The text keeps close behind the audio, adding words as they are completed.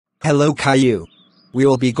Hello, Caillou. We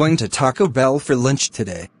will be going to Taco Bell for lunch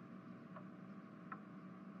today.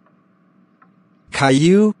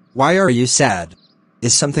 Caillou, why are you sad?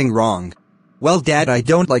 Is something wrong? Well, Dad, I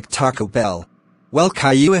don't like Taco Bell. Well,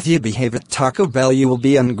 Caillou, if you behave at Taco Bell, you will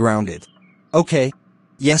be ungrounded. Okay.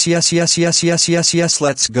 Yes,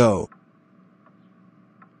 let's go.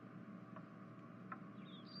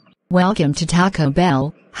 Welcome to Taco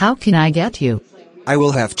Bell. How can I get you? I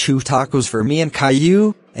will have 2 tacos for me and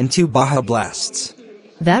Caillou, and 2 Baja Blasts.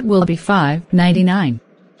 That will be $5.99.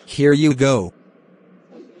 Here you go.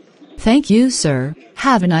 Thank you, sir.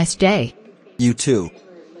 Have a nice day. You too.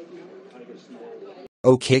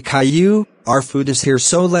 Okay, Caillou, our food is here,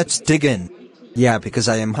 so let's dig in. Yeah, because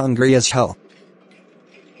I am hungry as hell.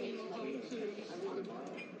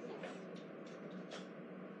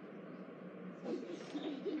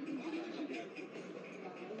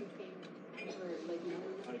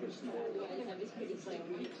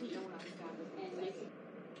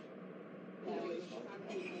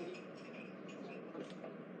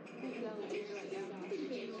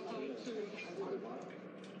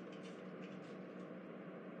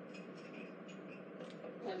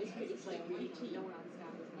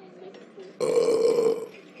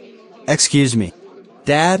 Excuse me.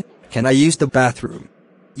 Dad, can I use the bathroom?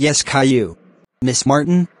 Yes, Caillou. Miss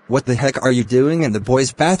Martin, what the heck are you doing in the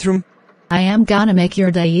boys' bathroom? I am gonna make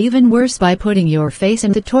your day even worse by putting your face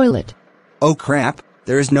in the toilet. Oh crap,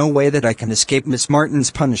 there is no way that I can escape Miss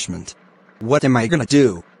Martin's punishment. What am I gonna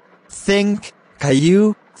do? Think,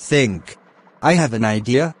 Caillou, think. I have an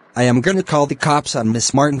idea. I am gonna call the cops on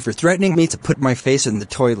Miss Martin for threatening me to put my face in the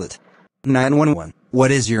toilet. 911,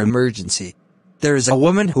 what is your emergency? There is a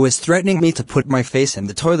woman who is threatening me to put my face in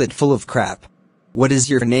the toilet full of crap. What is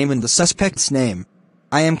your name and the suspect's name?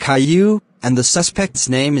 I am Caillou, and the suspect's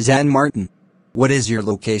name is Ann Martin. What is your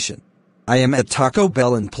location? I am at Taco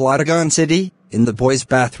Bell in Plotagon City, in the boys'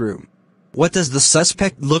 bathroom. What does the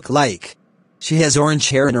suspect look like? She has orange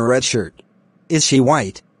hair and a red shirt. Is she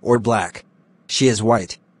white, or black? She is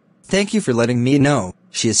white. Thank you for letting me know.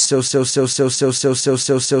 She is so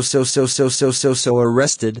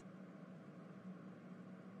arrested.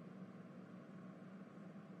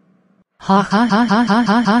 Ha ha ha ha ha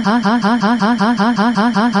ha ha ha ha ha ha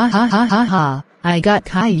ha ha ha ha. I got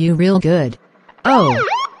Caillou real good. Oh.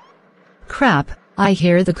 Crap, I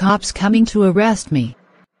hear the cops coming to arrest me.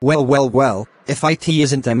 Well, if it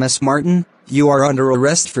isn't Miss Martin, you are under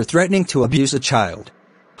arrest for threatening to abuse a child.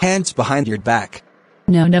 Hands behind your back.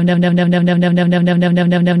 No.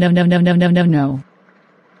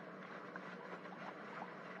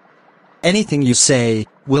 Anything you say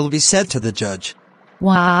will be said to the judge.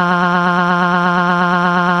 Wah.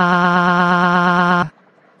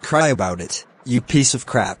 Cry about it, you piece of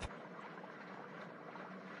crap.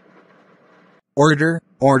 Order.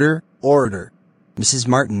 Mrs.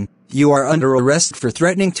 Martin, you are under arrest for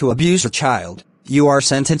threatening to abuse a child. You are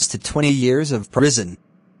sentenced to 20 years of prison.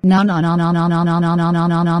 No.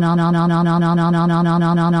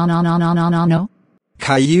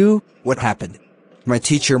 Caillou, what happened? My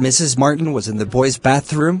teacher Mrs. Martin was in the boys'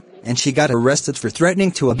 bathroom, and she got arrested for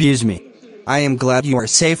threatening to abuse me. I am glad you are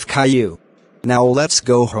safe, Caillou. Now let's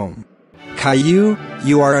go home. Caillou,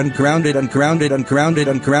 you are ungrounded.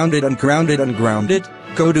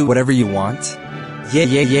 Go do whatever you want. Yeah.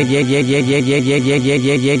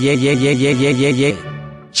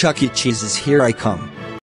 Chuck E. Cheese is here I come.